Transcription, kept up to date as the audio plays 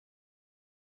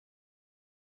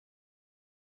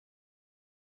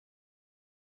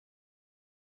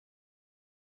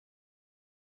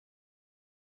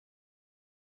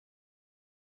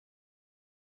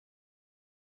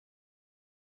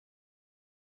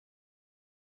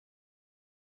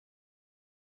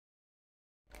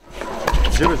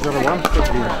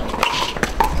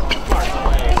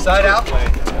Side out.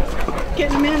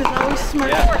 Getting him in is always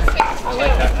smart. Yeah. I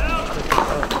like that.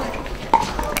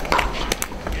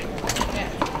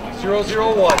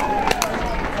 0-0-1.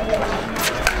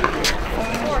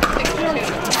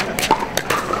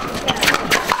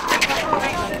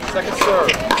 Second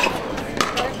serve.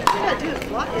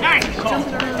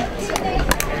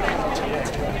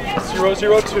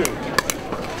 0-0-2.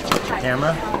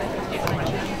 Camera.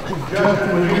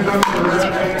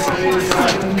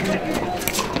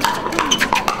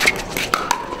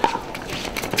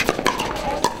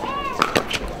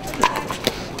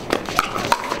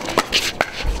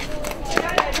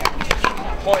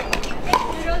 Point.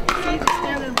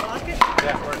 Stand and block it.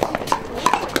 Yeah,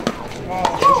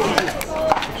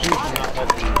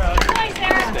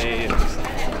 stay.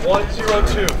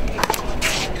 1-0-2.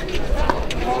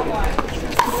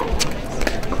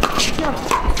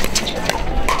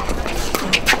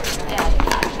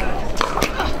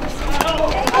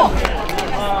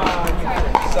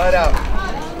 Side out.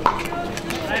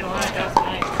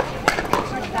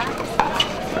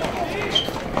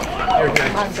 Here, okay.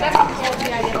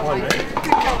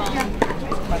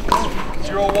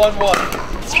 0-1-1.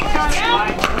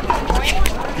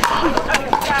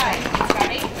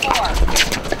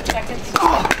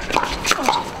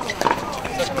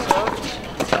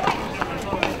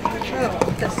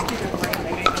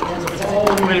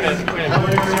 Wait a minute.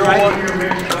 0-1.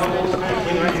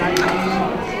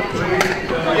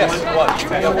 Yes, what?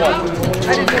 Yeah, what?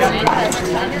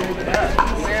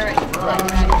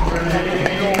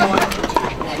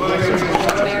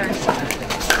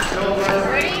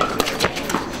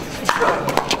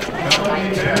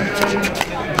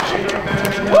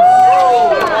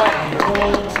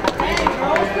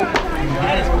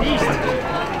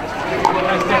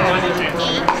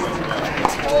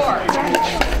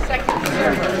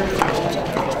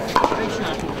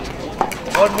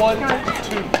 One, 2.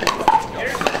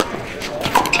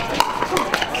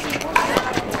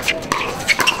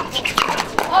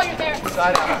 Oh, you're there.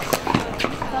 Side out.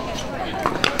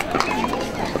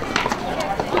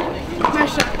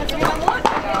 Nice shot.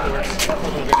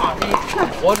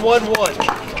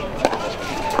 1-1-1.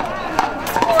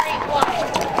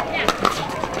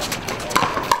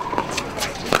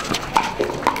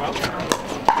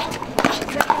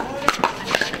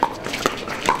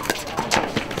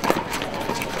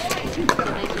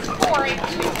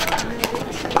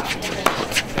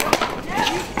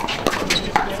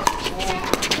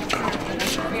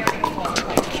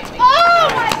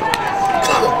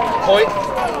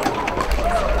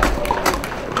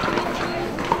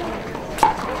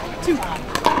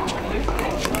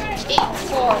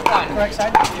 8-4-1. Correct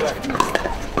side?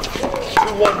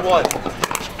 2-1-1.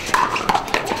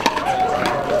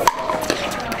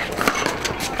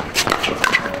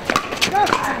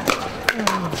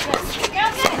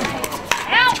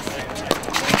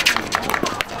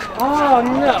 Oh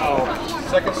no!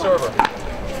 Second server.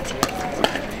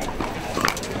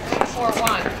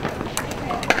 4-1.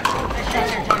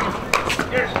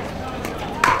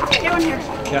 Get one here.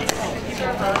 Yeah.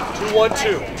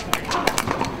 2-1-2.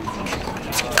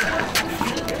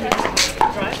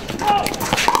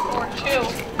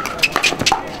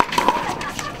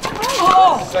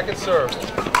 4-2. Second serve.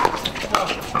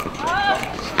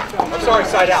 I'm sorry,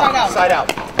 side out. Side out.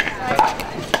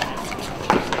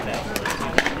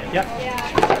 Yep.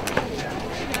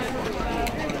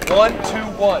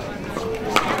 1-2-1.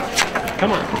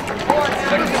 Come on.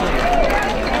 Second serve.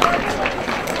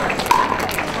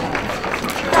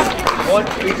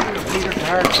 1-2.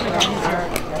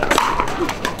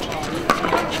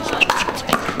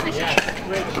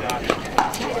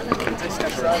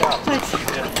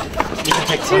 You can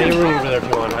take plenty of room over there if you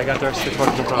want. I got the rest of the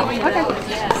court, no problem. Okay.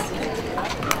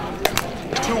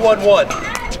 2-1-1.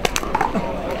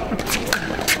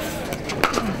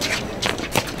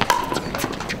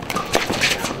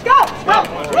 Go! Go!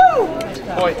 Woo!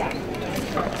 Point.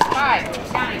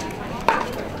 5-9.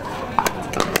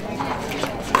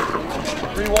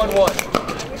 3-1-1.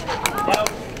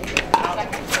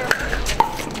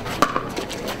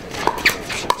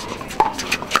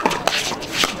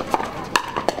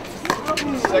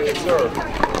 Second serve.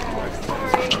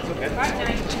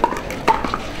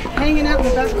 Hanging out in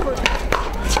the back court.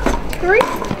 3?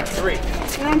 3.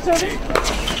 And I'm serving?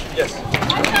 Yes.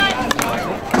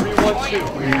 3-1-2.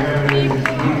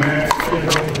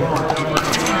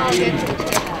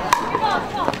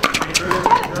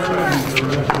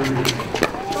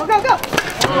 Go, go, go!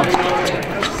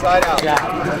 Side out.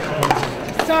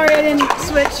 Sorry, I didn't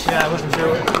switch. Yeah, I wasn't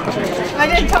sure. I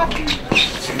didn't talk to you.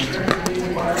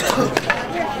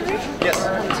 Yes.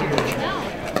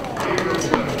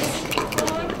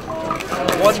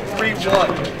 3-1.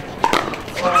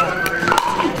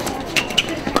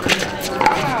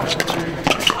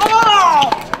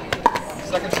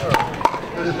 Second serve.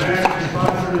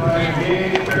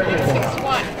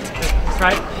 6-1. That's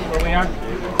right, where we are?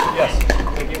 Yes.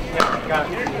 Thank you. Yep, got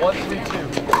it. 1-3-2.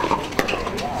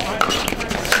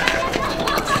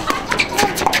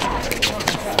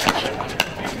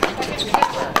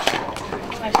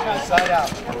 Side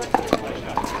out.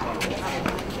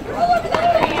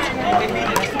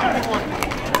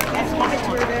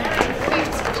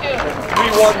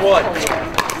 3-1-1.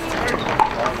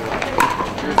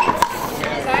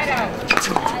 Side out.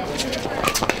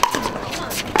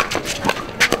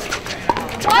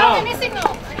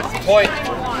 Point.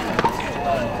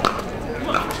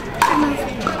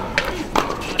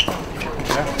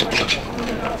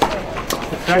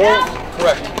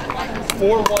 Correct.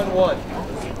 4-1-1.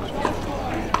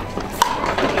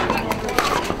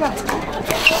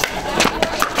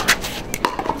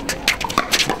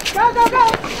 Go, go, go.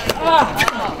 Oh,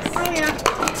 yeah.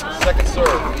 Second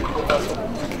serve. Go, Russell.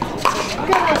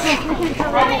 We can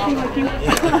cover everything like you.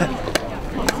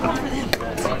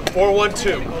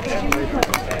 4-1-2.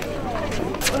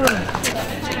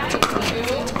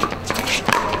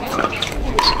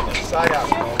 Side out.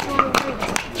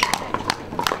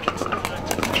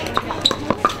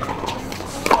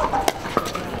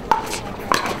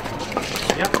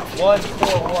 Yep.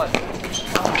 1-4-1.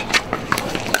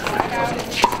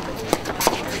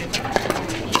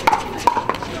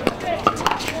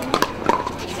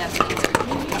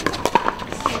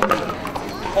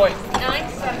 Point.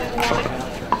 9-7-1.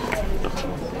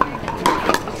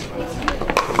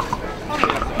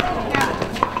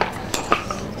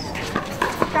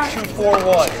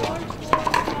 2-4-1.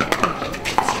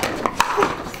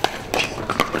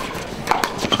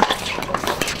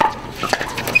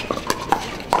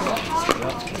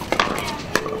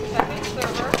 Second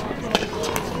server.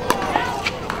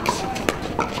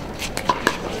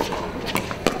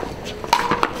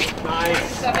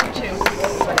 Nice. 7-2.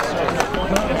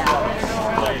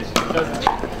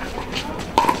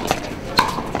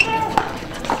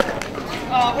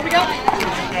 Where we go?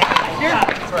 Here.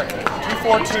 Correct.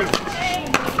 2-4-2.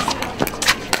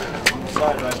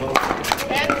 Side right, Bo.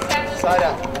 10-7-2. Side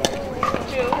out.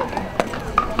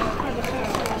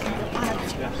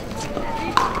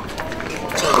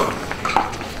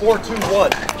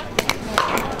 4-2-1.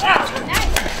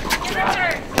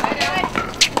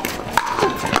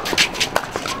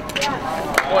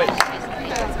 Point.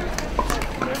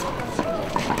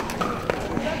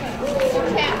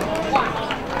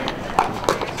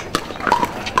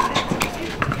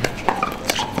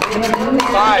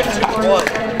 5-2-1.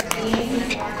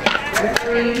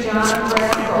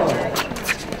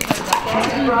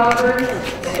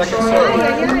 Second serve.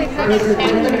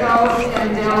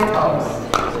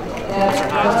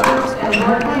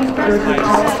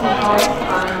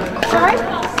 Sorry?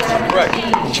 Correct.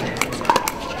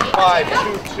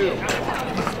 5-2-2.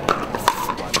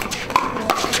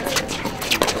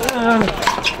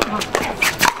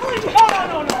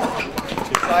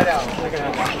 Side out.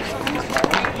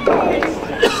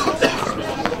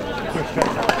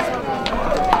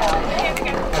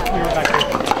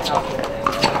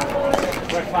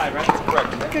 We're at 5, right?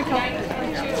 Correct. Good call.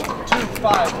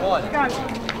 2-5-1. Got it.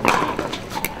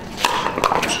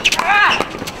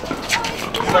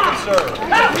 Second serve.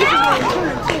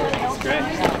 Great.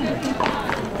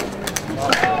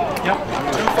 Yep.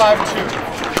 2-5-2.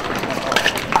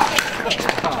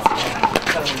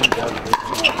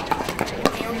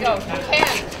 Here we go. 10-9.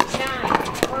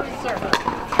 First server.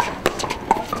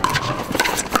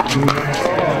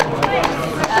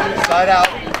 Side out.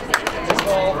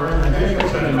 Ball.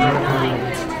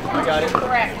 I got it.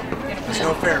 Correct.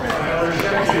 No fair, man.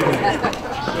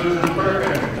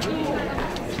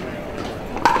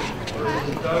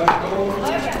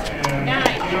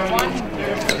 9-1.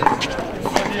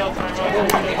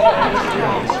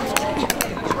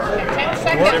 10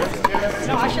 seconds.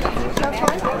 No, I should have. That's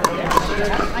fine.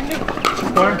 I knew.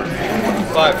 Score?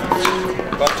 5-2.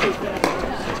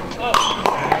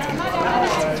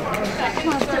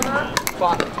 Second server.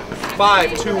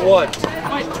 5-2-1.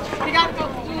 You got it.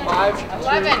 5.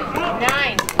 11,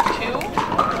 9, 2.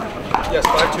 Yes,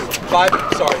 5-2. 5.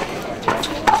 Sorry.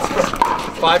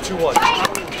 5-2-1.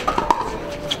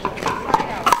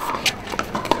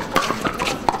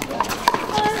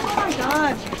 Oh my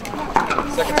God.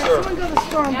 Second All right, serve. someone go to the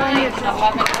store and buy me a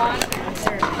 11, 1.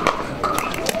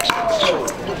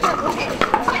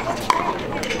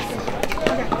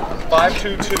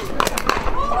 5-2-2.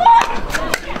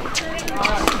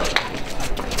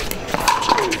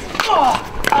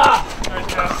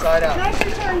 Side out. Nice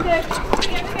return, Dick.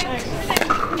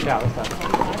 Yeah, that's fine.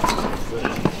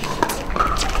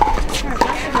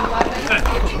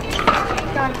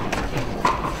 Got it.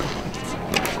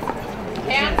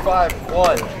 10, 5,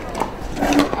 1.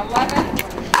 11.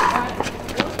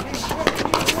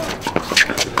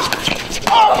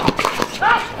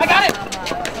 I got it!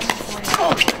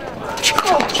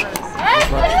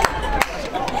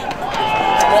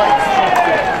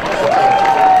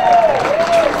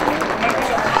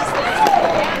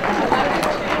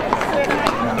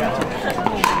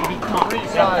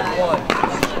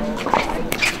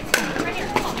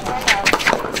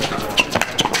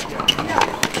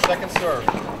 Second serve.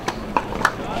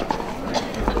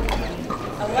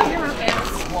 11 and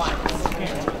 1.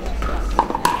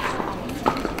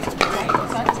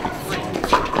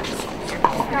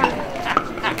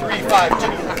 3, 5, 2.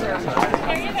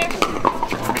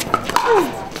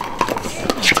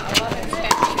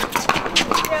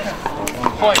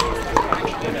 Point.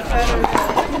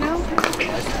 You know,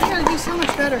 I gotta do so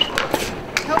much better.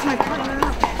 Help my partner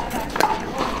out.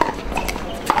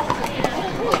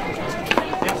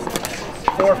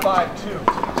 4, 5, 2.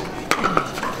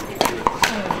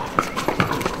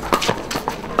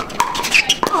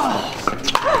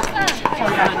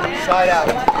 Side out.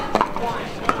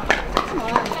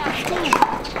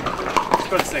 Let's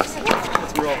go to 6.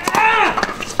 Let's roll.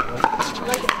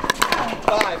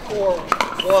 5, 4,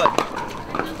 1.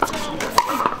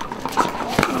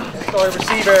 Sorry,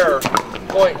 receiver.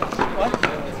 Point. What?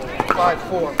 5,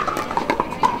 4.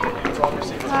 Wrong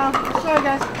receiver. Sorry,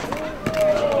 guys.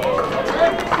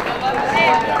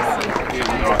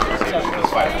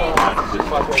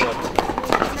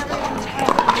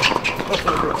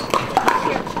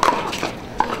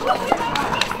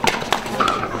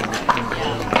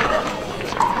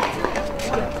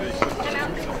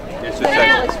 It's the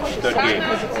third game.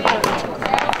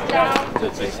 Down.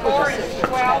 4,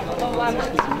 12,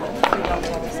 11.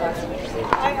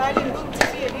 I didn't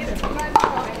see it either.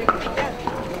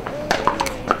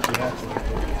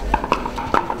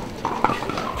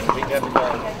 We can have the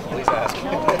ball. Please ask.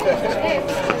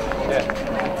 Yeah.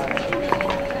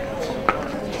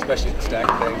 Especially the stack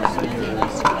things.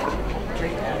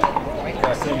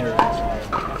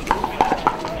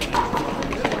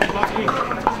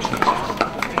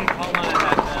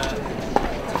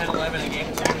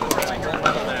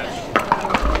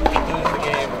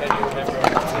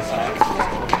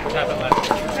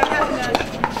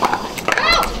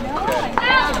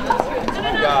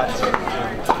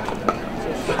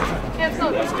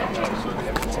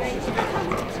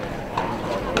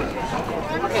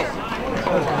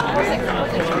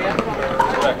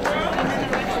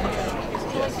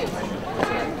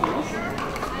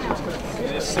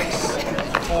 It is 6,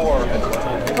 4.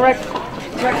 Correct.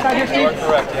 Correct side here, You Steve. are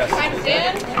correct, yes. Time's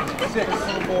in. 6,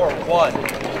 4, 1. We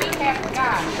have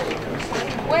got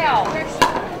 12,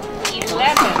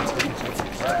 11.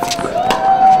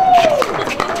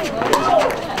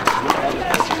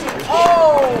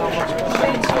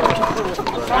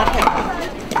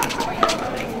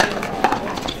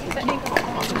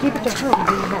 Keep it to her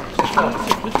when you're back.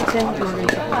 If he gets in, you're going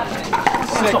to go.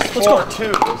 6, 4,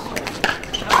 2.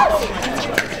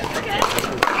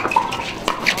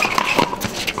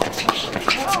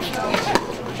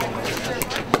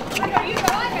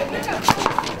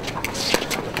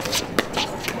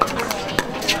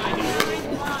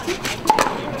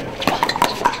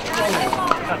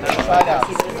 Side out.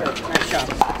 Nice job.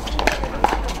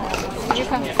 You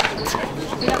come. We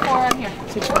got 4 on here.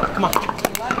 Come on.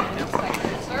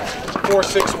 4,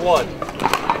 6, 1.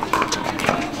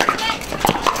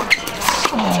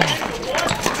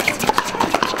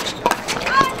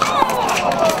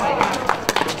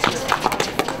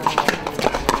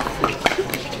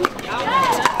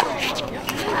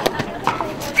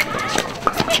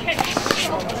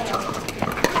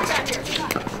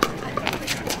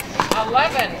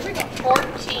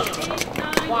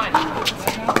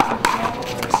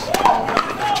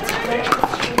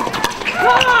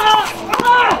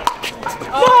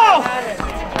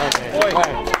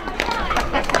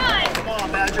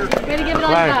 Way to give it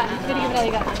all you got. Way to give it all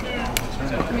you got.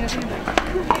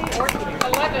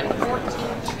 11, 14,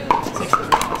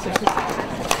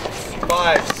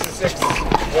 5, 6,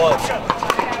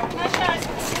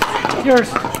 1. Yours.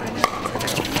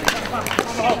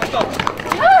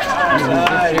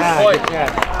 Point.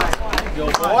 Go,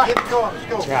 boy. Get going. Let's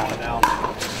go. Now.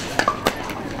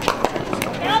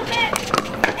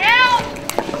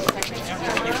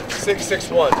 6, 6,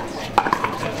 1.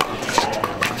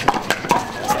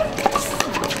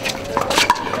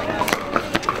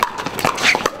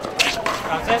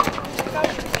 That's it.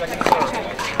 Second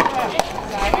serve.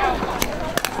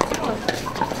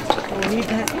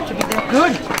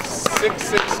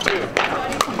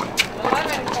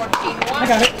 I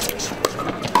got it.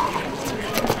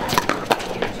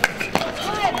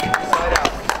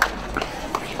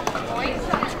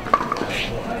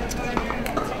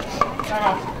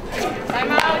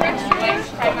 Time out.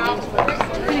 Time out.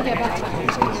 We're gonna get back.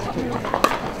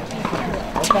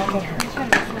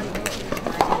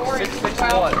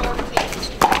 6-6-1.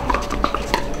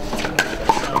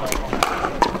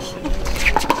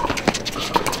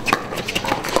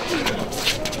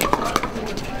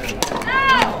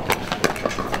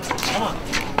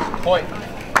 Point.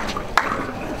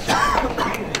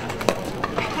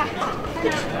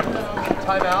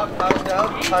 Timeout, time's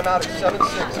down. Timeout at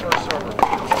 7-6 for a server.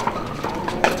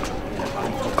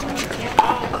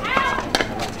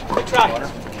 Good try.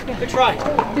 Good try.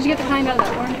 Did you get the time out of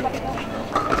that orange bucket?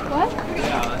 What?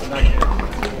 Yeah, that's not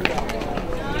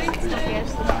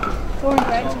The orange,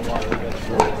 right?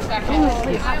 I'm going to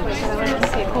sleep halfway because I wanted to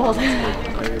stay cold.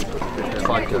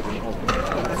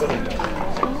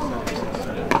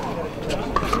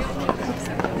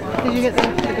 Did you get the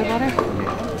good water?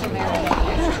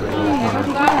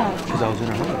 Because I was in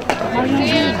a hurry.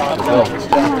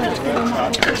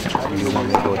 You want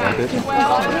me to go with it?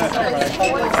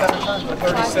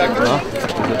 30 seconds.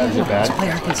 Is it bad? Play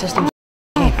our consistent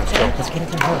game. Let's go. Let's get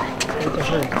it to her. Get it to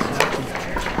her.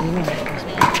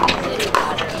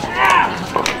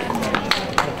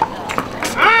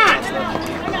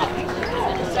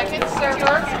 Second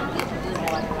server.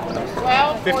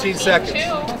 12, 15 seconds. 14, 2.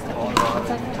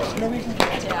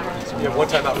 You have one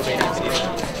timeout remaining.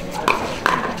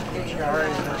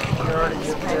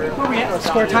 Where we at?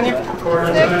 Score, Tanya?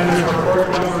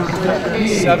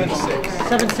 7-6.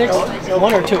 7-6.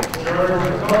 1 or 2?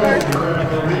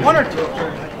 1 or 2?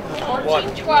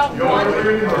 14, 12, 1.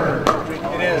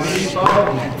 It is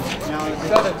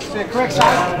 7-6. Correct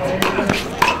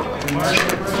side.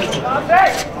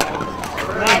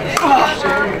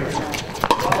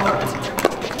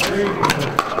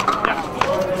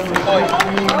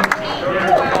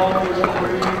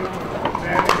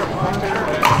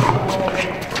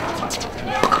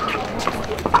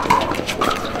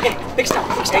 Okay, big stop.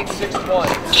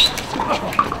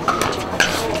 8-6-1.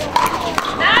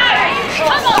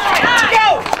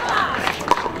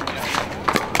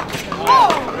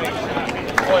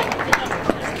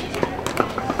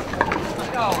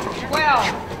 Go. 12,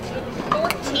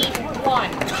 14,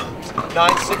 1.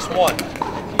 9-6-1.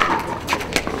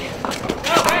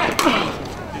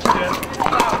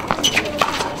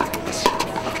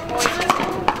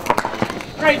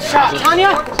 Great shot,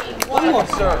 Tanya. One more.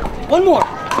 Serve. One more.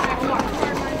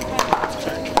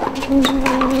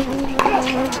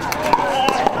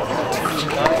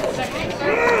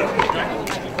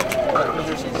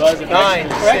 Nine,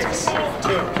 Correct. 6, 2.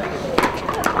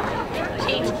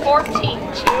 14, 2.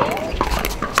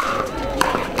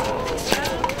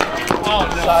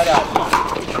 Side out.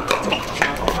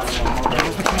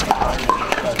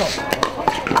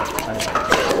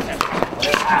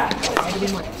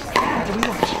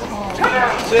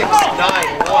 Six,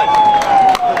 9, 1.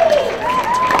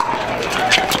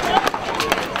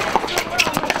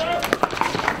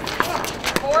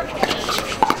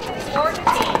 14,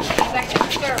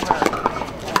 second server.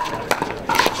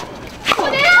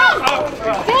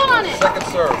 Down on it. Second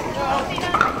serve.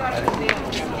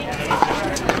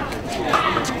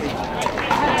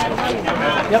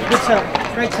 Yep, good setup.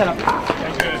 Great setup.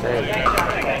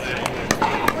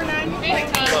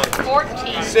 15,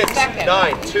 14, 6, second.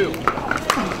 9, 2.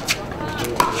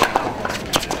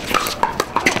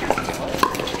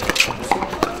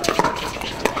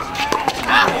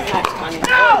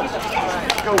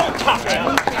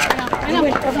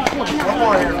 One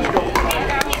more here. Let's go.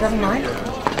 7-9.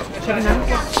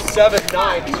 7-9. 7,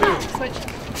 9, 2.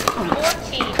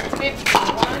 14, 15,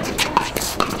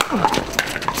 1.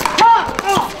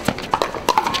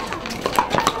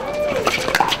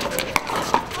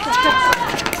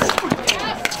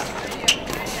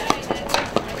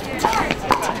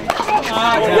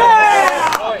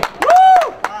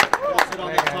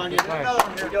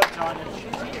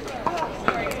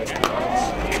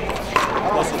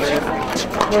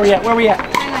 Where we at? Where we at?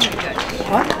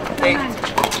 What? 8.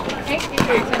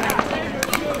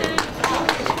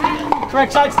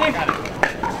 Correct side, Steve?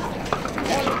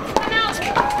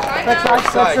 Correct side,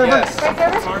 Side, correct server? yes.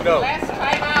 Go. Last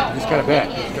time out. Just got it back.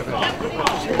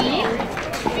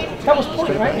 That was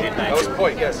point, right? That was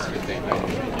point, yes. All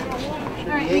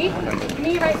right,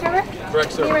 me right server? Correct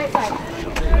Me serve. right side. All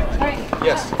right.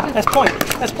 Yes. That's point.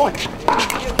 That's point.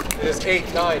 It is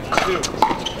 8, 9, 2.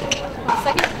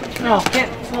 Second. No,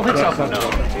 can't. I don't think so. I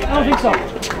don't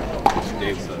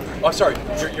think so. Oh, sorry.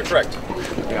 You're correct.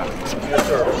 Yeah. Your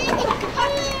serve.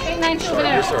 8, 9, 892 over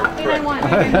there. Yes, sir. 891.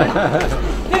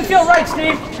 Didn't feel right,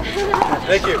 Steve.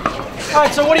 Thank you. All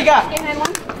right, so what do you got?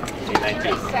 891.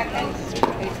 892.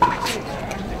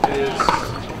 It is.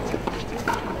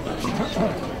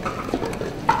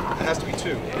 It has to be 2.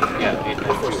 Yeah,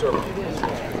 892. First serve.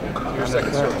 Your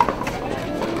second serve.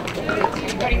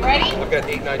 Everybody ready? I've got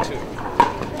 892.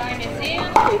 Time is in.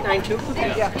 892.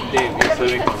 Yeah. Dave, you're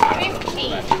sitting.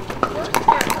 15.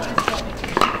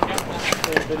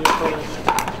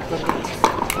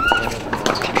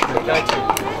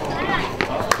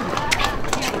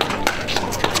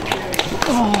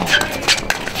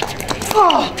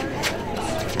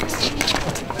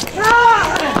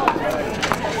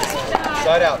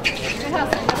 Side out.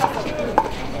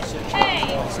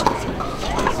 Hey.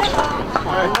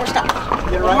 One more stop.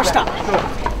 One more stop.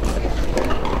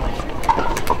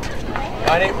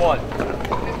 981.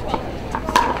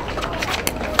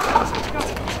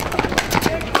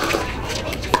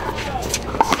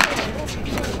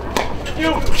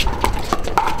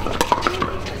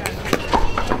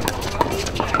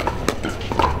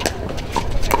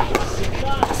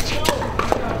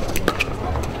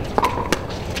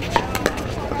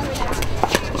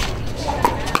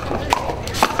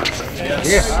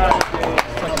 Yes.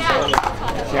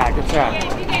 Yeah, good job.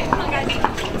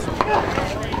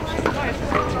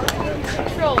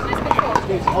 Control, just control.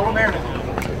 Hold him there.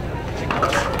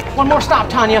 One more stop,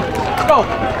 Tanya. Go.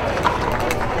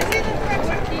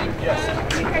 Yes.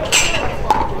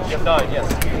 You have 9, yes.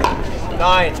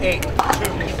 9, 8, 2.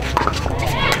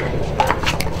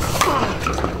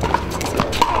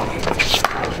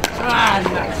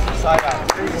 Side out.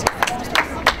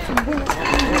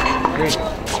 Great.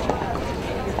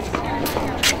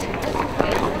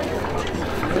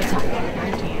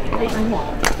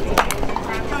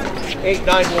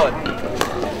 891.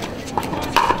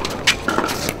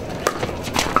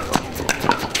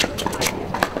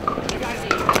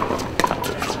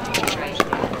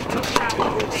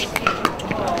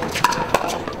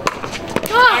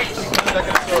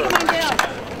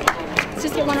 It's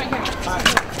just the one right here.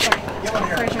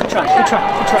 Good try. Good try.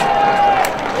 Good try.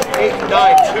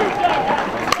 892.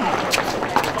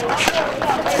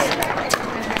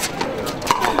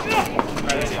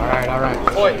 All right, all right.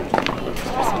 Point.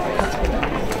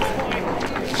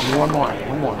 One more,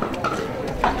 one more.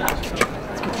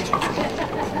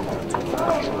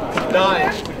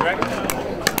 9.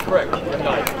 Correct. You have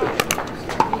 9.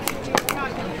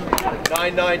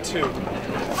 992.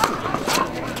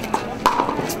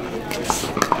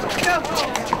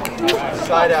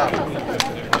 Side out.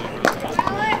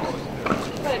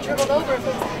 But it dribbled over if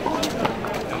it's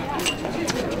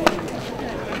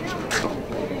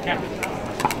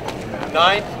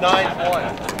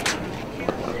 991.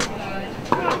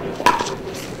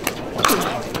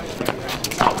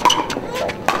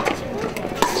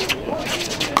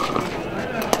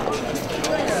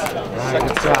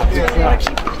 Good job, good job.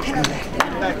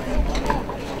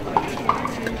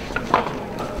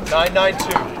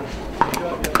 992.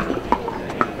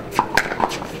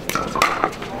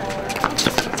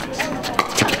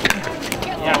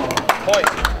 Point.